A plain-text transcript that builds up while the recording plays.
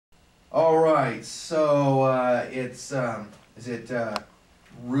All right, so it's is it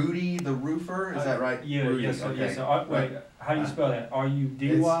Rudy the roofer? Is that right? Yeah, Rudy. yes, sir. Okay. Yes, sir. Wait, how do you spell that?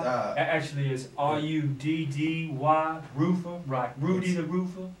 R-U-D-Y? Actually, it's R-U-D-D-Y, roofer, right? Rudy the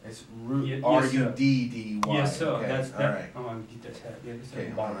roofer. It's R-U-D-D-Y. Yes, sir. Okay. That's all that. right. I'm gonna get that hat. Yeah, this Okay,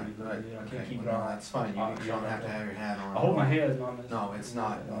 is all right. I can't keep it well, on. no, that's fine. You don't have to have your hat on. I hope my hair is not messed up. No, it's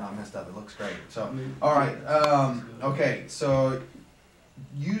not messed up. It looks great. So, all right. Okay, so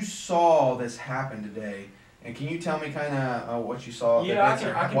you saw this happen today. And can you tell me kind of what you saw? Yeah, I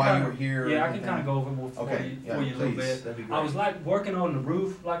can why kinda, you were here? Yeah, I can kind of go over more for you a little bit. That'd be great. I was like working on the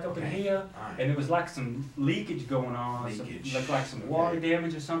roof, like up in here, right. and there was like some leakage going on, Leakage. like some water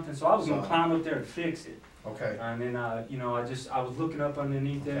damage or something. So I was gonna climb up there and fix it. Okay. And then you know, I was looking up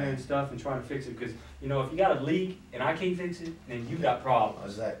underneath there and stuff and trying to fix it because you know if you got a leak and I can't fix it, then you got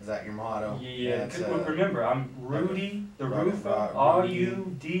problems. Is that your motto? Yeah. Remember, I'm Rudy the roofer.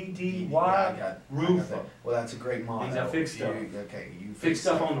 R-U-D-D-Y roofer. Well, that's a great motto. Means I fix stuff. You fix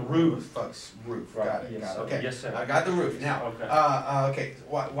stuff on the roof. Roof. Right. Got it. Yes, got it. sir. Okay. Yes, sir. I got the roof now. Okay. Okay.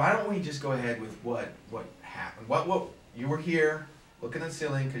 Why don't we just go ahead with what happened? What you were here looking at the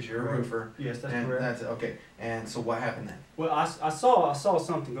ceiling because you're a roofer. Yes, that's and correct. That's okay. And so what happened then? Well, I saw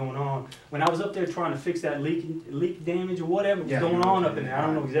something going on when I was up there trying to fix that leak damage or whatever was going on up in there. I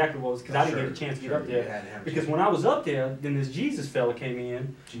don't know exactly what was because I didn't get a chance to get up there. Because when I was up there, then this Jesus fella came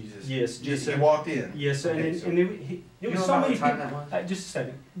in. Jesus. Yes. He walked in. Yes, sir. Okay, and there was so many people. Just a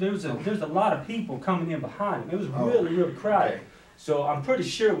second. There's a lot of people coming in behind him. It was really crowded. Okay. So I'm pretty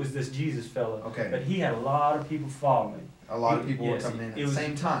sure it was this Jesus fella. Okay. But he had a lot of people following. A lot of people were coming in at the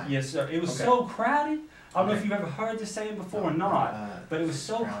same time. Yes, sir. It was so crowded. I don't know if you've ever heard this saying before or not, but it was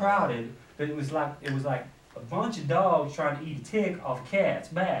so crowded that it was like a bunch of dogs trying to eat a tick off a cat's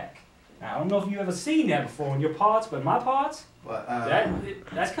back. Now, I don't know if you've ever seen that before in your parts, but in my parts,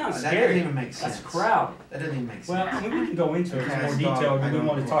 that's kind of scary. That doesn't even make sense. That's crowded. That doesn't even make sense. Well, I mean, we can go into it in more detail if we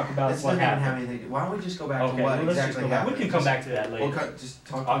want to talk about what happened. Why don't we just go back to what exactly happened? We can come back to that later. We'll just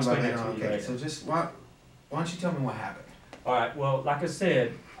talk about that later. Okay, so just why don't you tell me what happened? All right. Well, like I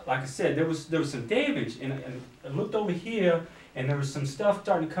said, there was some damage, and I looked over here, and there was some stuff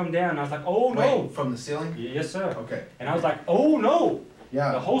starting to come down. And I was like, oh no! From the ceiling? Yes, sir. Okay. And I was like, oh no!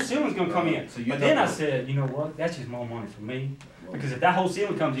 Yeah. The whole ceiling's gonna come in. So but then I said, you know what? That's just more money for me, because if that whole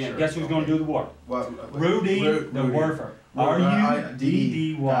ceiling comes in, guess who's gonna do the work? Rudy the roofer.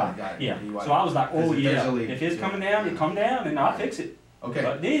 R-U-D-D-Y. Yeah. So I was like, oh yeah. If it's coming down, it come down, and I'll fix it. Okay.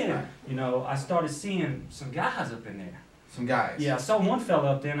 But then, you know, I started seeing some guys up in there. Some guys. Yeah, I saw one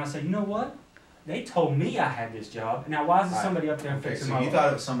fella up there, and I said, you know what? They told me I had this job. Now, why is there somebody up there fixing my roof? So you thought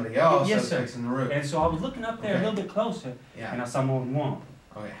it was somebody else that was fixing the roof. And so I was looking up there a little bit closer, and I saw more than one.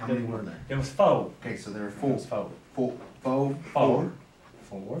 Okay, how many were there? There was 4. Okay, so there were 4. Four. Okay,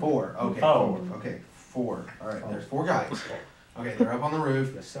 4. Okay, 4. All right, there's 4 guys. Okay, they're up on the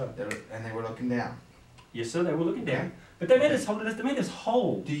roof. Yes, sir. And they were looking down. Yes, sir. They were looking down. But they made this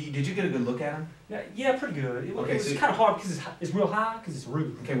hole. Did you get a good look at them? Yeah, pretty good. It was kind of hard because it's real high because it's a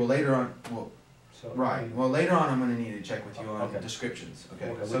roof. Okay, well later on, well later on I'm going to need to check with you on descriptions.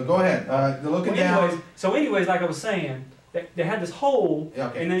 Okay, so go ahead. They're looking down. So anyways, like I was saying, they had this hole,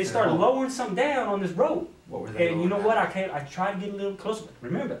 and then they started lowering something down on this rope. What were they? And you know what? I tried to get a little closer.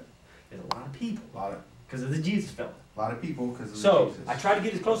 Remember, there's a lot of people. Because of the Jesus fella. A lot of people because of Jesus. So I tried to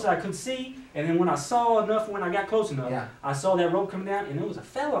get as close as I could see, and then when I saw enough, when I got close enough, I saw that rope coming down, and there was a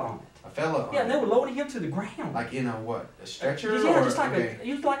fella on it. A fella? Yeah, and they were loading him to the ground. Like in a what? A stretcher? Yeah, just like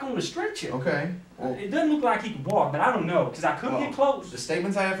he was like on a stretcher. Okay. Well, it doesn't look like he could walk, but I don't know, because I couldn't get close. The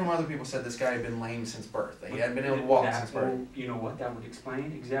statements I have from other people said this guy had been lame since birth. That he hadn't been able to walk since birth. Well, you know what? That would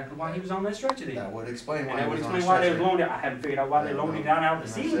explain exactly why he was on that stretcher then. That would explain why he was on the stretcher. And that would explain why they were loading I haven't figured out why they loaded him down out of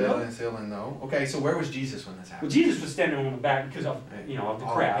the ceiling, though. Okay, so where was Jesus when this happened? Well, Jesus was standing on the back because of, of the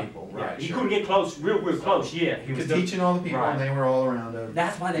crowd. People, right? He couldn't get close, real close. Yeah, he was teaching all the people, and they were all around him.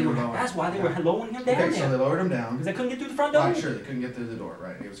 That's why they were lowering him down. Okay, so they lowered him down because they couldn't get through the front door. Right, sure, they couldn't get through the door.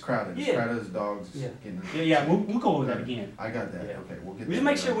 Right, it was crowded. It was crowded as dogs. Yeah, we'll go over that again. I got that. Okay, we'll get. We just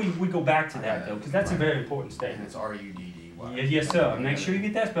make sure we go back to that though, because that's a very important statement. And it's R-U-D-D-Y. Yes, sir. Make sure you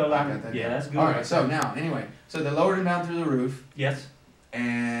get that spelled out. Yeah, that's good. All right. So now, anyway, so they lowered him down through the roof. Yes.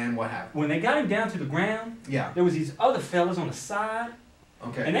 And what happened? When they got him down to the ground, there was these other fellas on the side.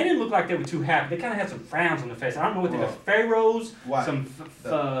 Okay. And they didn't look like they were too happy. They kind of had some frowns on their face. I don't know what they were. Pharaohs. What? Some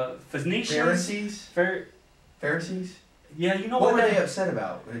Phoenicians. Pharisees. Pharisees. Yeah, you know what what? were they upset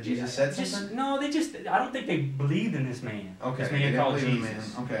about? Did Jesus said something? No, I don't think they believed in this man. Okay, This man called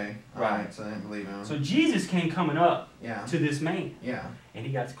Jesus. Okay, Right. Alright, so they didn't believe him. So Jesus came coming up Yeah. to this man. Yeah. And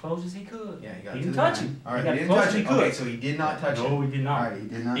he got as close as he could. Yeah, he got He to didn't the touch man. him. Alright, He he got didn't as close touch as he him. could. Okay, so he did not touch him. No, he did not. Alright, he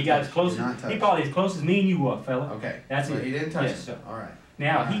did not He got touch as close him. as, he probably as close as me and you were, fella. Okay. That's so it. he didn't touch Yes, him. sir. Alright.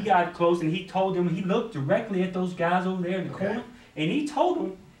 Now, he got close and he told them, he looked directly at those guys over there in the corner, and he told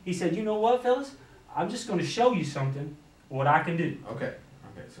them, he said, you know what, fellas? I'm just going to show you something, what I can do. Okay.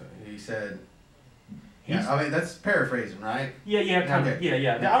 Okay, so he said, yeah, I mean, that's paraphrasing, right? Yeah, kind of, Okay.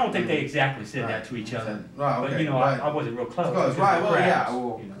 yeah. I don't think they exactly said that to each other. Said, well, okay, But, you know, I wasn't real close. Close, because right, the well, yeah, crowds,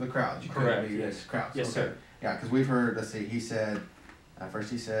 well, you know. the crowds. You Correct, couldn't be yes. crowds. Yes, okay. sir. Yeah, because we've heard, let's see, he said,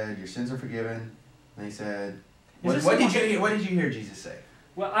 first he said, your sins are forgiven. Then he said, what did you hear Jesus say?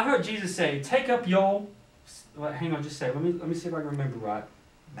 Well, I heard Jesus say, take up your, well, hang on just a second. Let me see if I can remember right.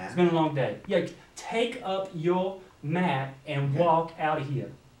 Mat? It's been a long day. Yeah, take up your mat and walk out of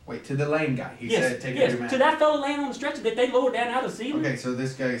here. Wait, to the lame guy. He said, take up your mat. To that fellow laying on the stretcher that they lowered down out of the ceiling. Okay, so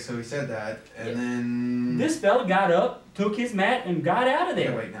this guy, so he said that, and then... This fella got up, took his mat, and got out of there.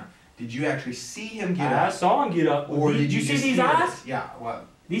 Okay, wait, now, did you actually see him get I up? saw him get up. Or did you see just these hear eyes? this? Yeah, what?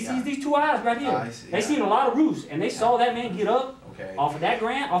 These two eyes right here. See, they seen a lot of roofs, and they saw that man get up okay. off of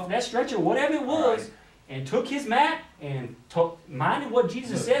that stretcher, whatever it was, and took his mat and minded what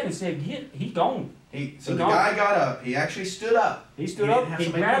Jesus said and said, he's gone. So the guy got up. He actually stood up. He stood up.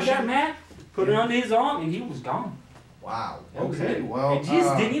 He grabbed that mat, put it under his arm, and he was gone. Wow. That was Okay. it. Well, and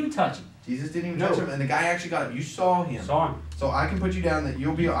Jesus didn't even touch him. Jesus didn't even touch him, and the guy actually got up. You saw him. Saw him. So I can put you down that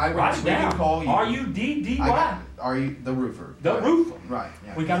you'll be an eyewitness. Write it We can down. call you. R-U-D-D-Y. Are you the roofer? The roofer. Right.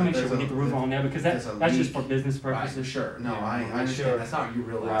 Yeah. We gotta make sure we get the roofer on there because that's just for business purposes. Right. Sure. No, Yeah, I understand. sure. That's not your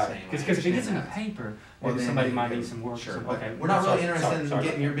real last name. Because if it gets in the paper, well, maybe somebody might need some work. Sure. Okay. We're not really interested in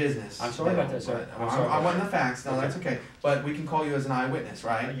getting your business. I'm sorry about that, sir. I want the facts. No, that's okay. But we can call you as an eyewitness,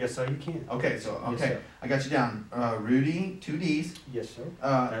 right? Yes, sir. You can. Okay. So Yes, sir. I got you down. Rudy, 2 D's. Yes,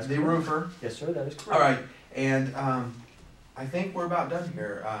 sir. The roofer. Yes, sir. That is correct. All right. And I think we're about done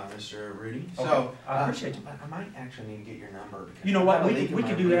here, Mr. Rudy. Okay. So I appreciate you. I might actually need to get your number. Because You know what? We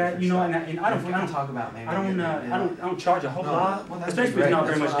could do that. You know, and I don't talk about maybe. I don't charge a whole lot, well, that'd especially be if it's not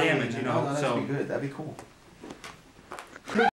great. very That's much what I damage. need. You know, that'd so be good. That'd be cool.